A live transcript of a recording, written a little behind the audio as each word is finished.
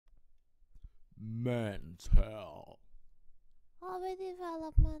mental. Hobby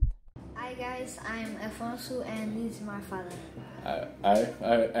development. Hi guys, I'm Afonso and this is my father.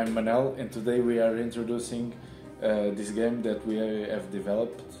 I'm Manel, and today we are introducing this game that we have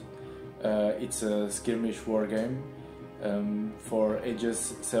developed. It's a skirmish war game for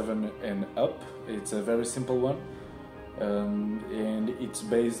ages 7 and up. It's a very simple one, and it's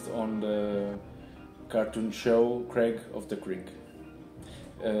based on the cartoon show Craig of the Creek.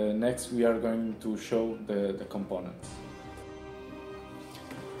 Next we are going to show the components.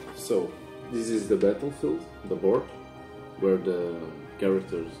 So, this is the battlefield, the board, where the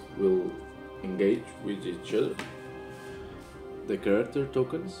characters will engage with each other. The character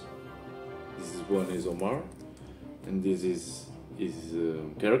tokens. This one is Omar, and this is his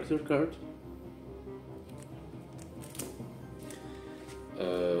character card.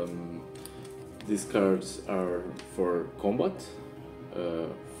 These cards are for combat,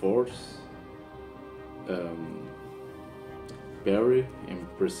 force, parry, and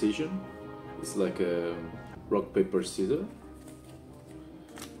precision. It's like a rock paper scissors.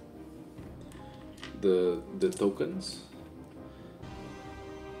 The tokens.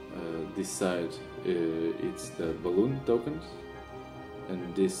 This side it's the balloon tokens,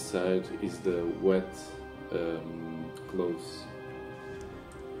 and this side is the wet clothes.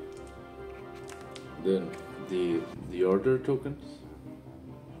 Then the order tokens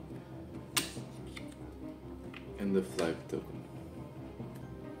and the flag token.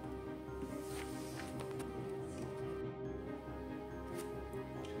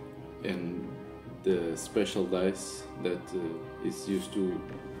 And the special dice that is used to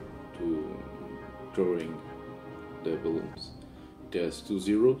throwing the balloons. It has 2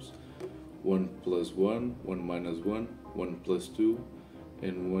 zeros, 1 plus 1, 1 minus 1, 1 plus 2,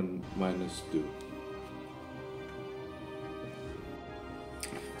 and 1 minus 2.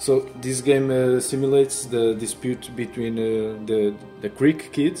 So this game simulates the dispute between the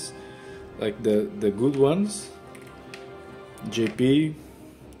Creek kids, like the good ones, JP,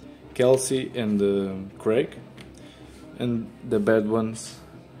 Kelsey, and Craig, and the bad ones,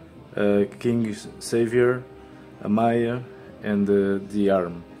 King, Savior, Amaya, and the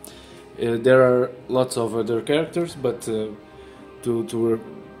Arm. There are lots of other characters, but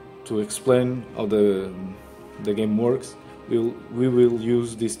to explain how the game works, we will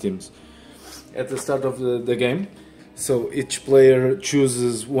use these teams. At the start of the game, so each player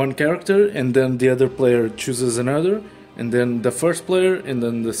chooses one character, and then the other player chooses another, and then the first player, and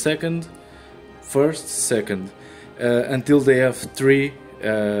then the second, first, second, until they have 3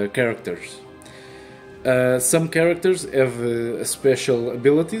 characters. Some characters have special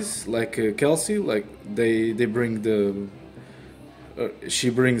abilities, like Kelsey. Like they bring she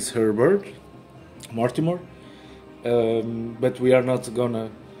brings her bird, Mortimer. But we are not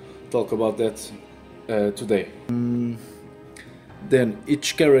gonna talk about that today. Then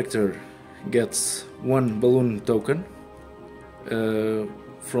each character gets 1 balloon token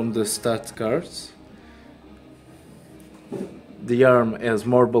from the stat cards. The Arm has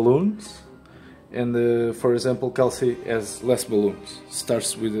more balloons, and for example, Kelsey has less balloons.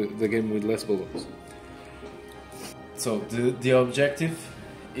 Starts with the game with less balloons. So the objective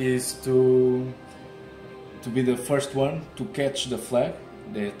is to be the first one to catch the flag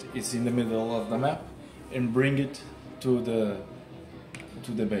that is in the middle of the map and bring it to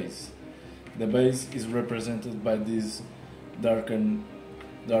the base. The base is represented by these darker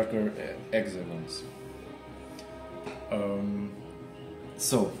hexagons.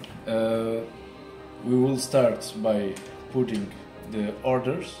 We will start by putting the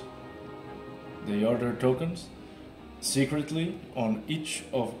order tokens secretly on each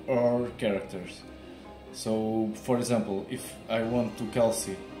of our characters. So, for example, if I want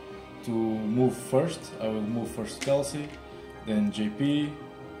Kelsey to move first, I will move first Kelsey, then JP,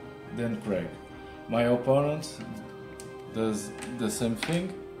 then Craig. My opponent does the same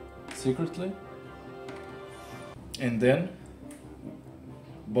thing secretly, and then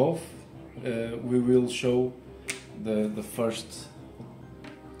both we will show the first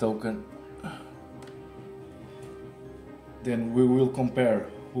token. Then we will compare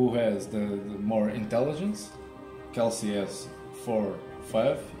who has the more intelligence. Kelsey has 4,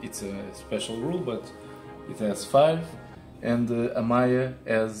 5. It's a special rule, but it has 5, and Amaya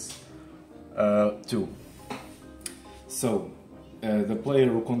has 2. So the player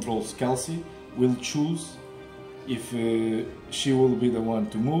who controls Kelsey will choose if she will be the one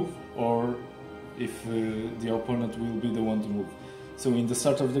to move, or if the opponent will be the one to move. So in the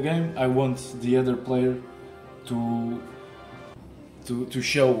start of the game, I want the other player to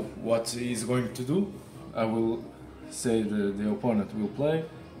show what he is going to do. I will say the opponent will play,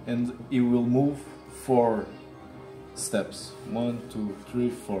 and he will move 4 steps, 1, 2, 3,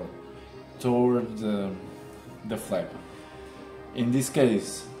 4, toward the flag. In this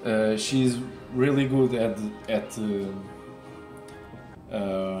case, she's really good at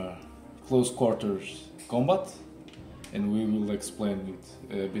close quarters combat, and we will explain it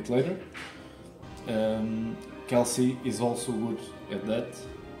a bit later. Kelsey is also good at that,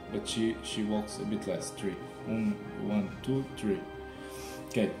 but she walks a bit less. 3, 1, 2, 3.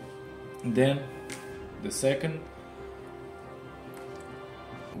 Okay, then the second,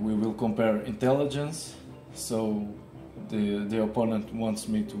 we will compare intelligence. So the opponent wants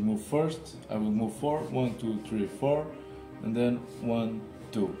me to move first. I will move 4, 1, 2, 3, 4, and then 1,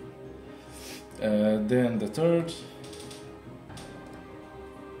 2. Then the third,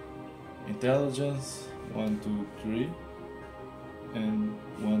 intelligence, 1, 2, 3, and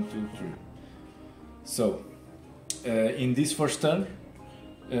 1, 2, 3. So in this first turn,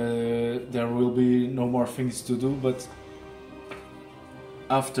 there will be no more things to do, but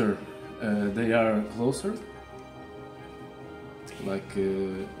after they are closer, like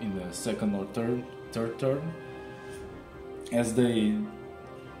in the second or third turn, as they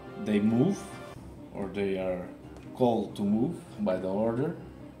move, or they are called to move by the order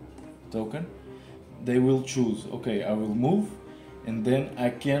token, they will choose, okay, I will move, and then I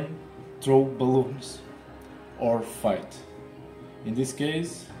can throw balloons or fight. In this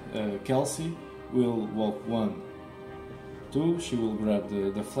case, Kelsey will walk 1, 2, she will grab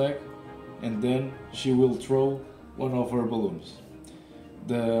the flag, and then she will throw one of her balloons.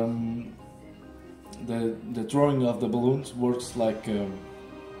 The throwing of the balloons works like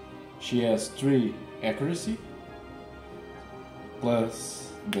she has 3 accuracy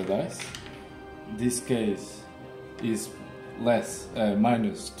plus the dice. This case is less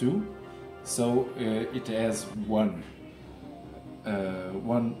 -2, so it has one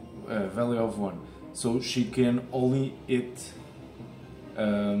value of 1. So she can only hit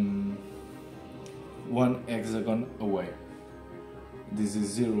 1 hexagon away. This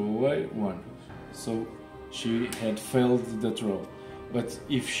is 0 away, 1. So she had failed the throw. But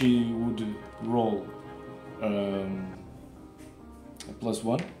if she would roll a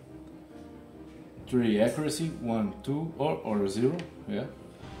 +1, 3 accuracy, 1, 2, or 0, yeah,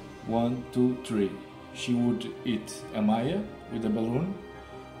 1, 2, 3. She would hit Amaya with a balloon,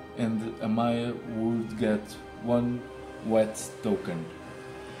 and Amaya would get 1 wet token.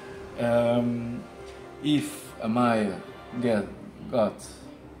 If Amaya got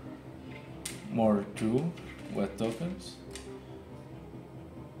more 2 wet tokens,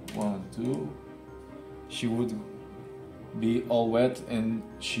 1, 2, she would be all wet, and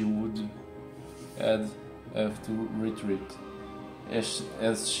she would have to retreat.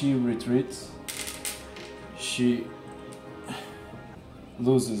 As she retreats, she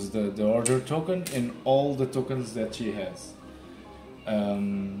loses the order token and all the tokens that she has.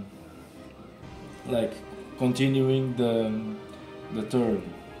 Like continuing the turn,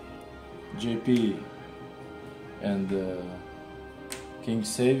 JP and King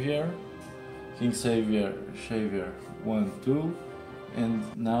Savior, 1, 2, and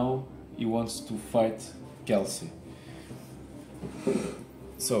now he wants to fight Kelsey.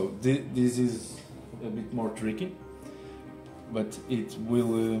 So this is a bit more tricky, but it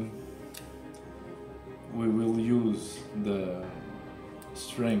will we will use the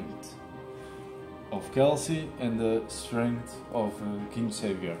strength of Kelsey and the strength of King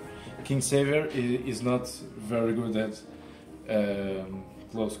Savior. King Savior is not very good at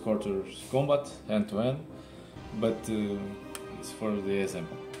close quarters combat, hand to hand, but it's for the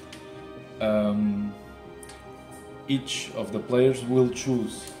example. Each of the players will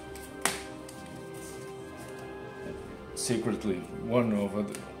choose secretly one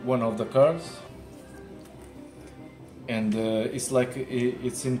of the cards, and it's like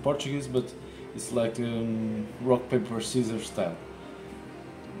it's in Portuguese, but it's like rock paper scissors style.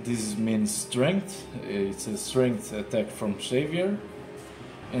 This means strength. It's a strength attack from Xavier,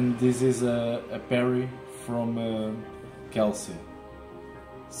 and this is a parry from Kelsey.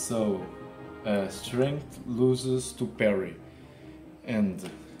 So strength loses to parry, and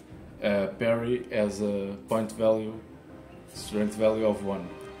parry has a point value, strength value of 1.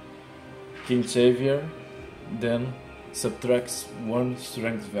 King Xavier then subtracts 1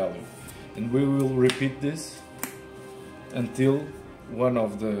 strength value, and we will repeat this until one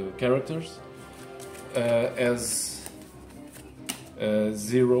of the characters has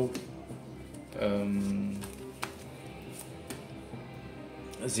 0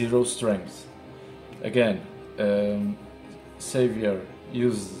 strength. Again, Xavier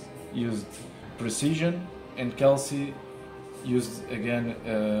used precision, and Kelsey used again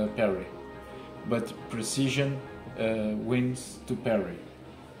parry, but precision wins to parry.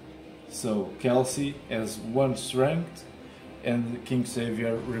 So Kelsey has 1 strength and King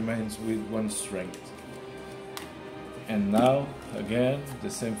Savior remains with 1 strength. And now again the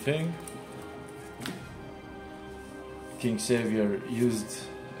same thing. King Savior used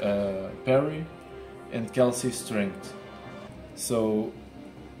parry and Kelsey strength. So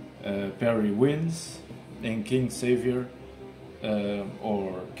parry wins and King Savior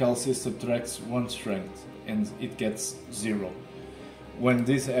or Kelsey subtracts 1 strength and it gets 0. When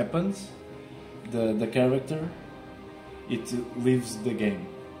this happens, the character, it leaves the game.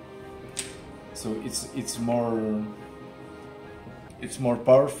 So it's more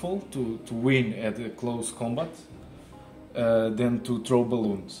powerful to win at a close combat than to throw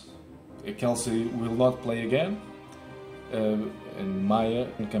balloons. Kelsey will not play again, and Maya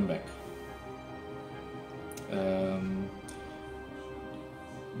can come back.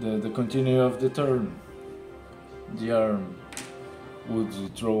 The continue of the turn, the arm would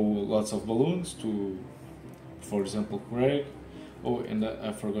throw lots of balloons to, for example, Craig. Oh, and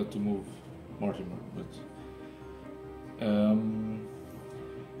I forgot to move Mortimer, but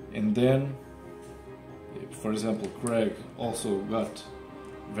and then, for example, Craig also got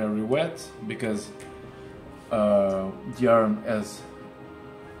very wet because the arm has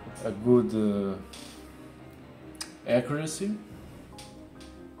a good accuracy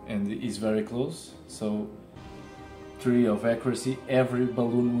and is very close, so 3 of accuracy, every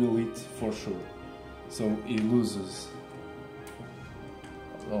balloon will hit for sure. So he loses,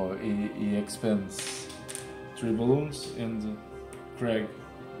 or he expends 3 balloons and Craig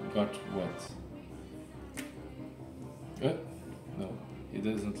got wet. No, he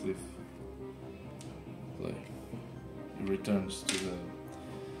doesn't leave play. He returns to the...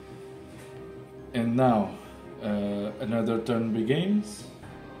 And now another turn begins.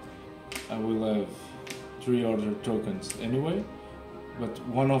 I will have 3 order tokens anyway, but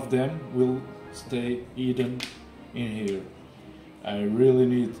one of them will stay hidden in here. I really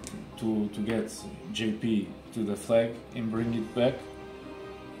need to get JP to the flag and bring it back,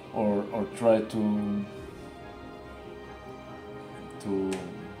 or try to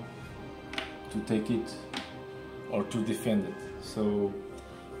take it or to defend it. So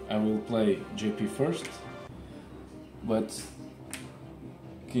I will play JP first, but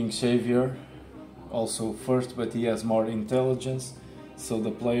King Savior also first, but he has more intelligence, so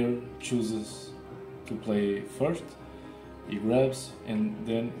the player chooses to play first. He grabs and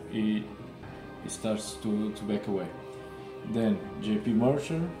then he starts to back away. Then JP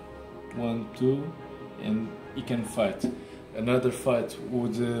Mercer, 1, 2, and he can fight. Another fight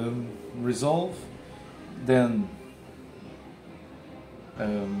would resolve, then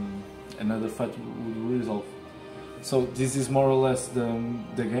another fight would resolve. So this is more or less the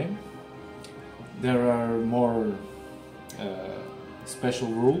game. There are more special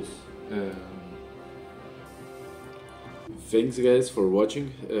rules. Thanks guys for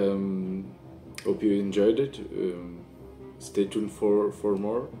watching. Hope you enjoyed it. Stay tuned for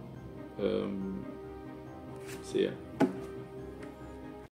more. See ya.